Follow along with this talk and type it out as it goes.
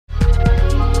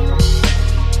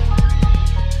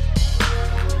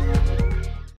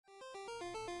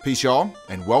Peace, y'all,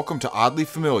 and welcome to Oddly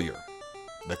Familiar,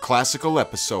 the classical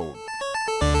episode.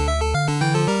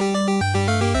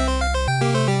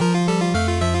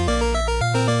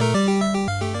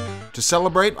 To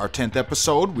celebrate our 10th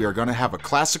episode, we are going to have a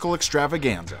classical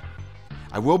extravaganza.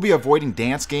 I will be avoiding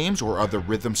dance games or other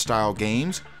rhythm-style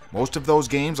games. Most of those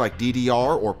games, like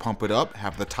DDR or Pump It Up,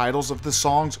 have the titles of the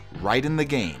songs right in the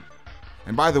game.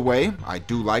 And by the way, I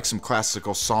do like some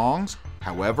classical songs.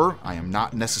 However, I am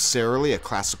not necessarily a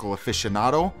classical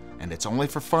aficionado, and it's only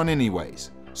for fun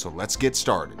anyways. So let's get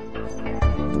started.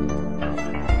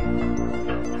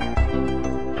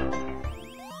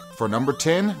 For number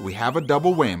 10, we have a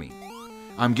double whammy.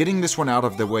 I'm getting this one out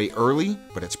of the way early,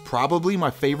 but it's probably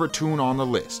my favorite tune on the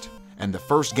list. And the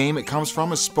first game it comes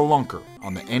from is Spelunker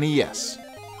on the NES.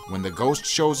 When the ghost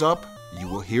shows up, you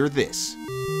will hear this.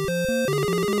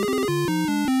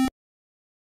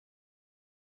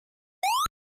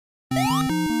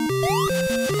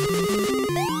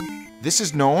 This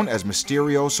is known as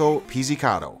Misterioso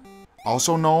Pizzicato,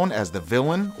 also known as the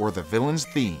villain or the villain's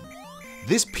theme.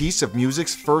 This piece of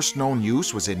music's first known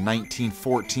use was in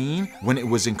 1914 when it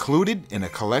was included in a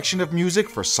collection of music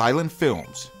for silent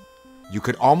films. You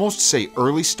could almost say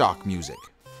early stock music.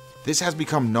 This has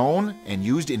become known and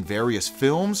used in various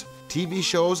films, TV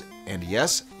shows, and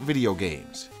yes, video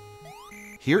games.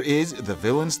 Here is the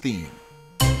villain's theme.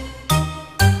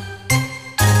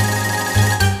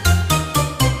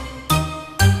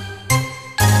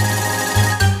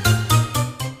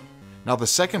 Now the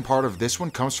second part of this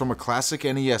one comes from a classic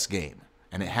NES game,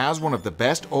 and it has one of the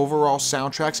best overall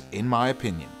soundtracks in my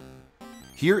opinion.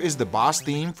 Here is the boss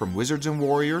theme from Wizards and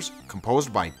Warriors,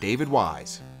 composed by David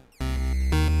Wise.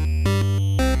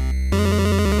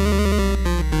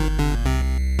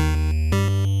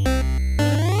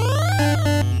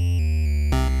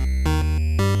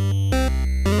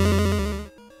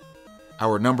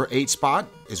 Our number 8 spot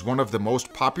is one of the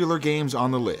most popular games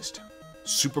on the list.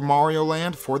 Super Mario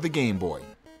Land for the Game Boy.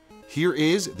 Here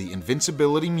is the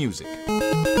invincibility music.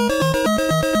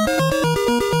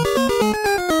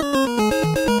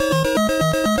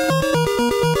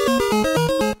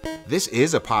 This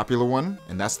is a popular one,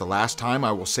 and that's the last time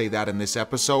I will say that in this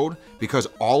episode, because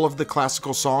all of the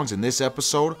classical songs in this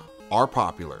episode are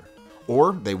popular,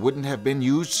 or they wouldn't have been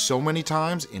used so many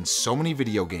times in so many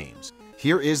video games.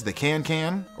 Here is the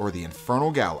Can-Can, or the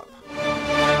Infernal Gallop.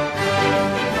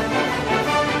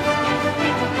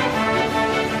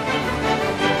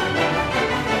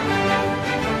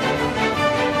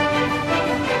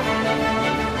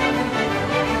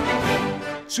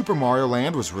 Super Mario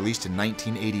Land was released in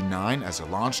 1989 as a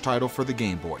launch title for the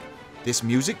Game Boy. This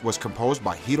music was composed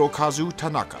by Hirokazu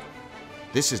Tanaka.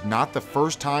 This is not the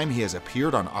first time he has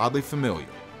appeared on Oddly Familiar,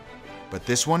 but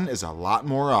this one is a lot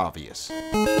more obvious.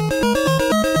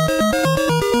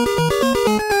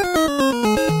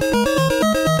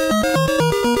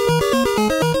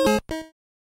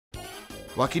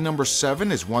 Lucky number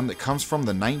 7 is one that comes from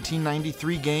the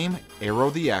 1993 game Aero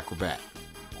the Acrobat.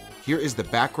 Here is the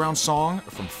background song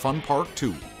from Fun Park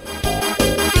 2.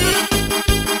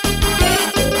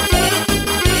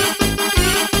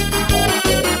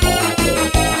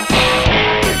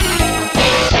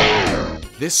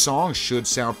 This song should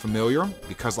sound familiar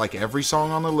because, like every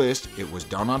song on the list, it was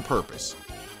done on purpose.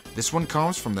 This one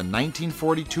comes from the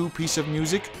 1942 piece of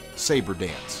music, Saber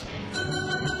Dance.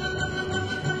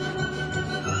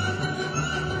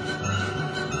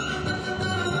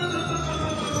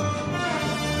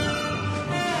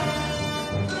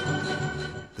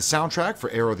 The soundtrack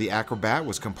for Aero the Acrobat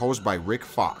was composed by Rick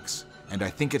Fox, and I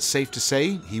think it's safe to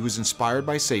say he was inspired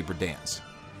by Saber Dance.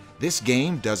 This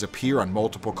game does appear on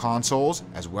multiple consoles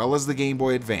as well as the Game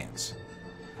Boy Advance.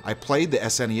 I played the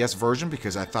SNES version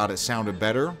because I thought it sounded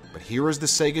better, but here is the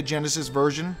Sega Genesis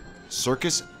version,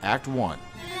 Circus Act 1.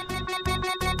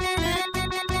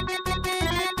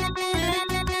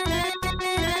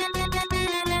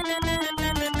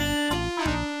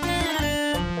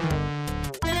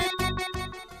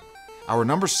 Our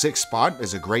number 6 spot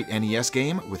is a great NES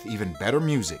game with even better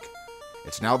music.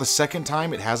 It's now the second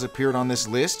time it has appeared on this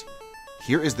list.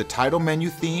 Here is the title menu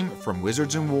theme from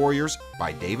Wizards and Warriors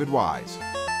by David Wise.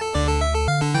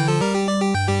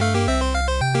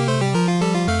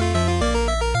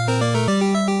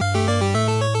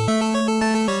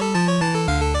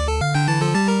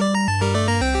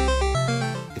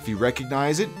 If you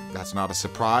recognize it, that's not a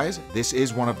surprise. This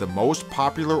is one of the most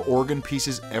popular organ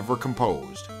pieces ever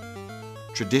composed.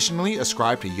 Traditionally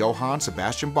ascribed to Johann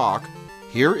Sebastian Bach,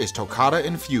 here is Toccata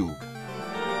and Fugue.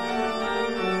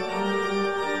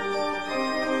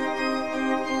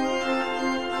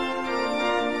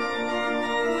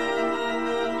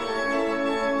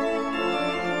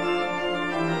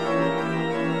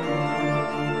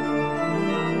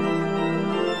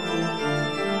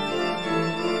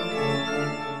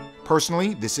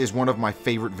 Personally, this is one of my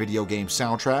favorite video game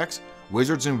soundtracks.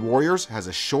 Wizards and Warriors has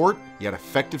a short yet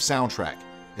effective soundtrack.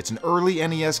 It's an early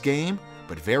NES game,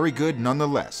 but very good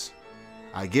nonetheless.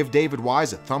 I give David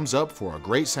Wise a thumbs up for a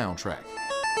great soundtrack.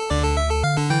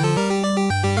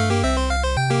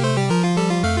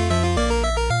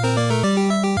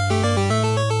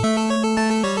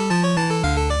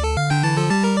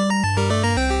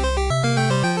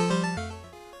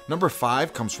 Number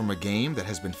 5 comes from a game that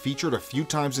has been featured a few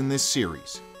times in this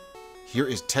series. Here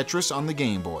is Tetris on the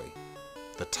Game Boy,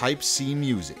 the Type C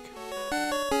music.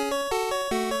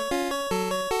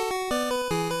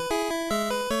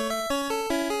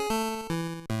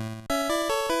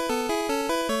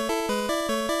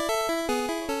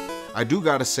 I do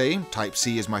gotta say, Type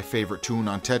C is my favorite tune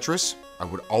on Tetris. I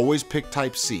would always pick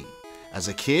Type C. As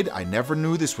a kid, I never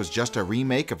knew this was just a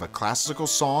remake of a classical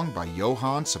song by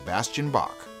Johann Sebastian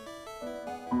Bach.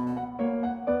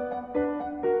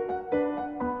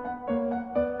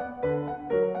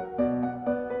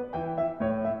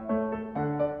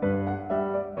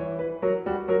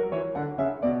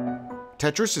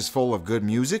 Tetris is full of good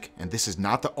music, and this is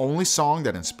not the only song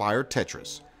that inspired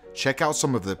Tetris. Check out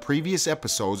some of the previous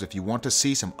episodes if you want to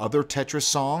see some other Tetris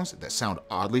songs that sound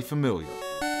oddly familiar.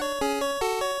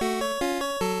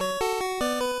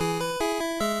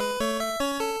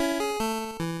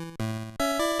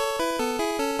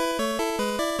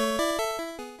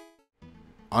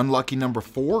 Unlucky number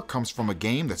 4 comes from a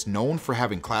game that's known for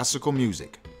having classical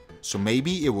music, so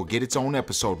maybe it will get its own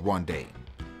episode one day,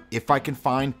 if I can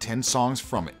find 10 songs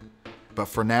from it. But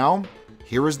for now,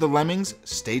 here is the Lemmings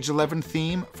Stage 11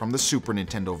 theme from the Super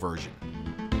Nintendo version.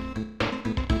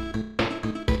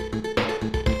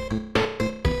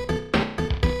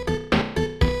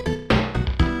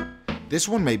 This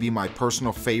one may be my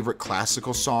personal favorite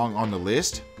classical song on the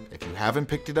list. If you haven't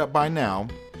picked it up by now,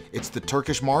 it's the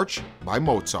Turkish March by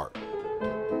Mozart.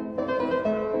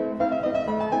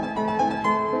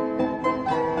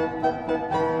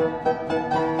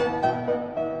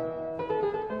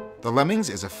 The Lemmings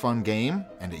is a fun game,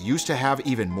 and it used to have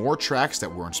even more tracks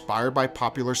that were inspired by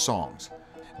popular songs.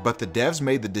 But the devs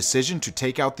made the decision to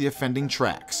take out the offending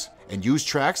tracks, and use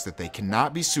tracks that they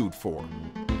cannot be sued for.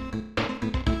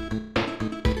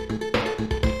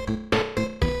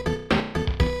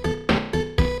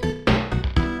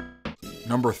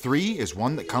 Number 3 is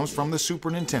one that comes from the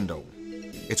Super Nintendo.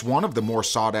 It's one of the more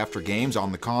sought after games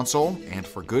on the console, and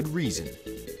for good reason.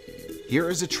 Here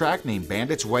is a track named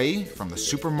Bandit's Way from the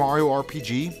Super Mario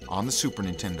RPG on the Super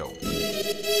Nintendo.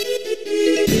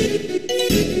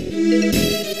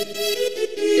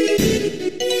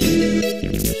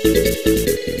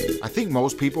 I think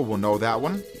most people will know that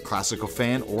one, classical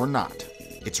fan or not.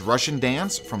 It's Russian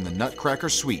Dance from the Nutcracker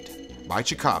Suite by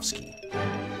Tchaikovsky.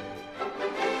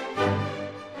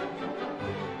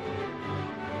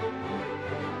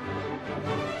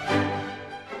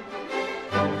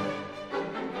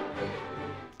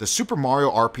 The Super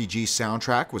Mario RPG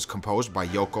soundtrack was composed by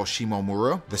Yoko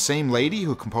Shimomura, the same lady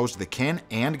who composed the Ken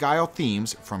and Guile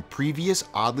themes from previous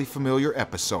oddly familiar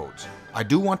episodes. I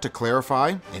do want to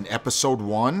clarify, in episode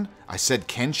 1, I said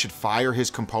Ken should fire his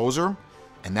composer,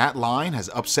 and that line has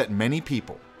upset many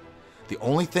people. The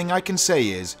only thing I can say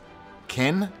is,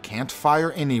 Ken can't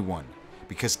fire anyone,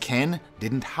 because Ken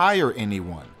didn't hire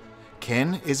anyone.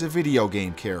 Ken is a video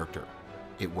game character.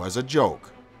 It was a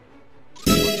joke.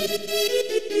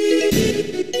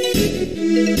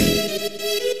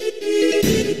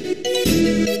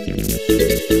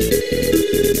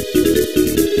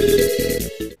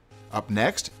 Up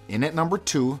next, in at number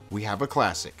 2, we have a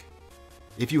classic.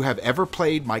 If you have ever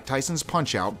played Mike Tyson's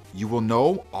Punch-Out, you will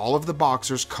know all of the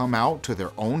boxers come out to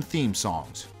their own theme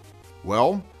songs.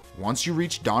 Well, once you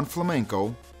reach Don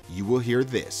Flamenco, you will hear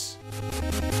this.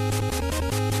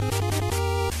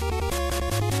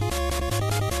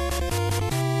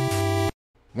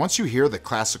 Once you hear the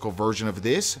classical version of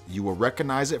this, you will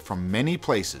recognize it from many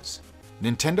places.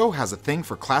 Nintendo has a thing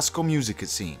for classical music, it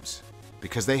seems,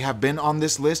 because they have been on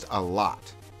this list a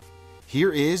lot.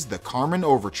 Here is the Carmen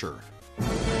Overture.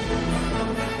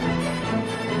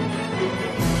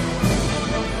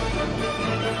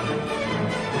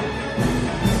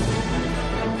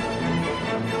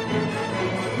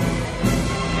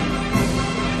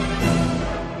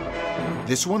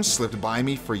 This one slipped by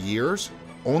me for years.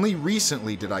 Only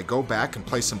recently did I go back and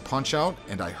play some Punch-Out,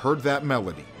 and I heard that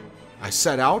melody. I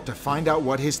set out to find out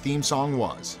what his theme song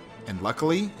was, and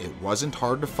luckily it wasn't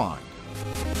hard to find.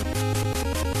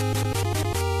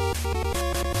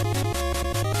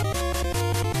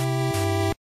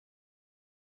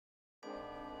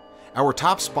 Our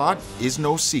top spot is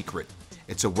no secret.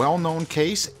 It's a well-known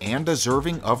case and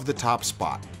deserving of the top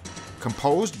spot.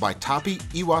 Composed by Tapi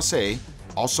Iwase,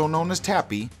 also known as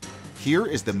Tappy, here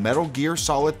is the Metal Gear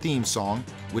Solid theme song,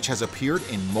 which has appeared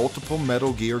in multiple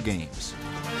Metal Gear games.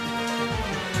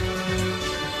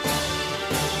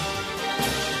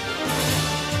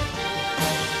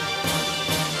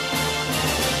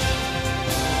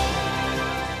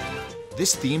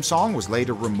 This theme song was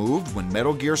later removed when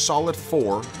Metal Gear Solid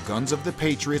 4: Guns of the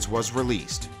Patriots was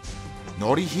released.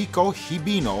 Norihiko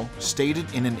Hibino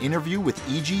stated in an interview with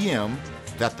EGM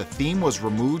that the theme was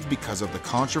removed because of the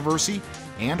controversy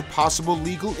and possible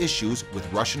legal issues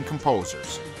with Russian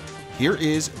composers. Here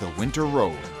is The Winter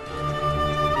Road.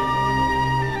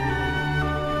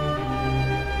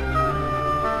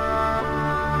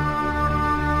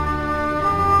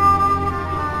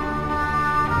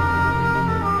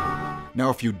 Now,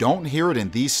 if you don't hear it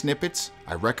in these snippets,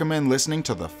 I recommend listening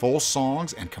to the full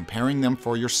songs and comparing them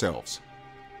for yourselves.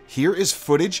 Here is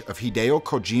footage of Hideo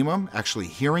Kojima actually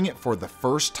hearing it for the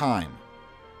first time.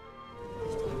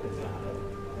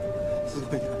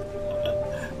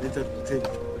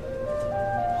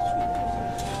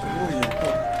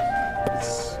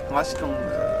 Classical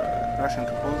Russian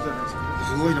composer.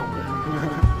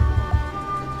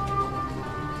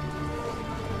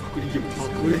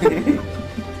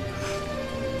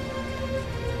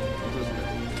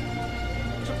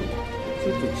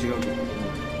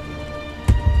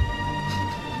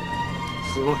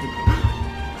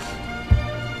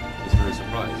 It's very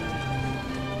surprising.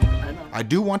 I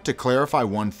do want to clarify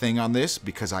one thing on this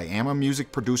because I am a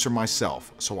music producer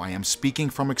myself, so I am speaking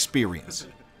from experience.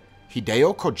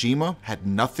 Hideo Kojima had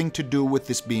nothing to do with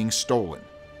this being stolen.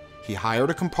 He hired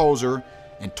a composer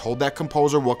and told that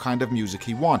composer what kind of music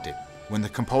he wanted. When the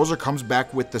composer comes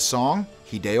back with the song,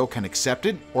 Hideo can accept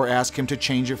it or ask him to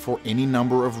change it for any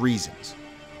number of reasons.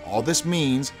 All this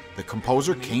means the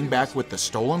composer came back with the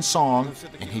stolen song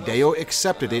and Hideo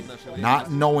accepted it,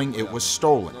 not knowing it was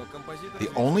stolen.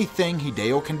 The only thing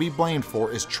Hideo can be blamed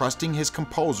for is trusting his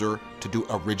composer to do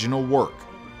original work,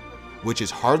 which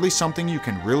is hardly something you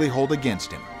can really hold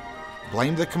against him.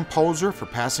 Blame the composer for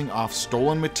passing off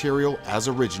stolen material as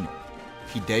original.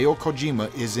 Hideo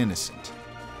Kojima is innocent.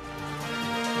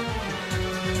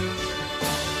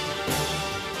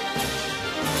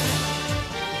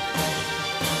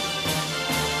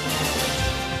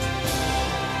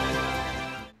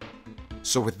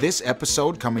 So with this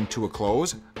episode coming to a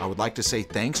close, I would like to say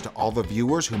thanks to all the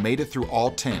viewers who made it through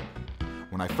all 10.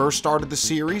 When I first started the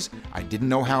series, I didn't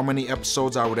know how many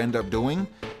episodes I would end up doing,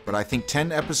 but I think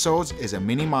 10 episodes is a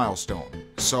mini milestone.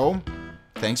 So,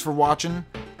 thanks for watching,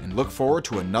 and look forward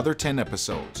to another 10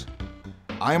 episodes.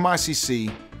 I am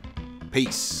ICC.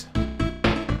 Peace.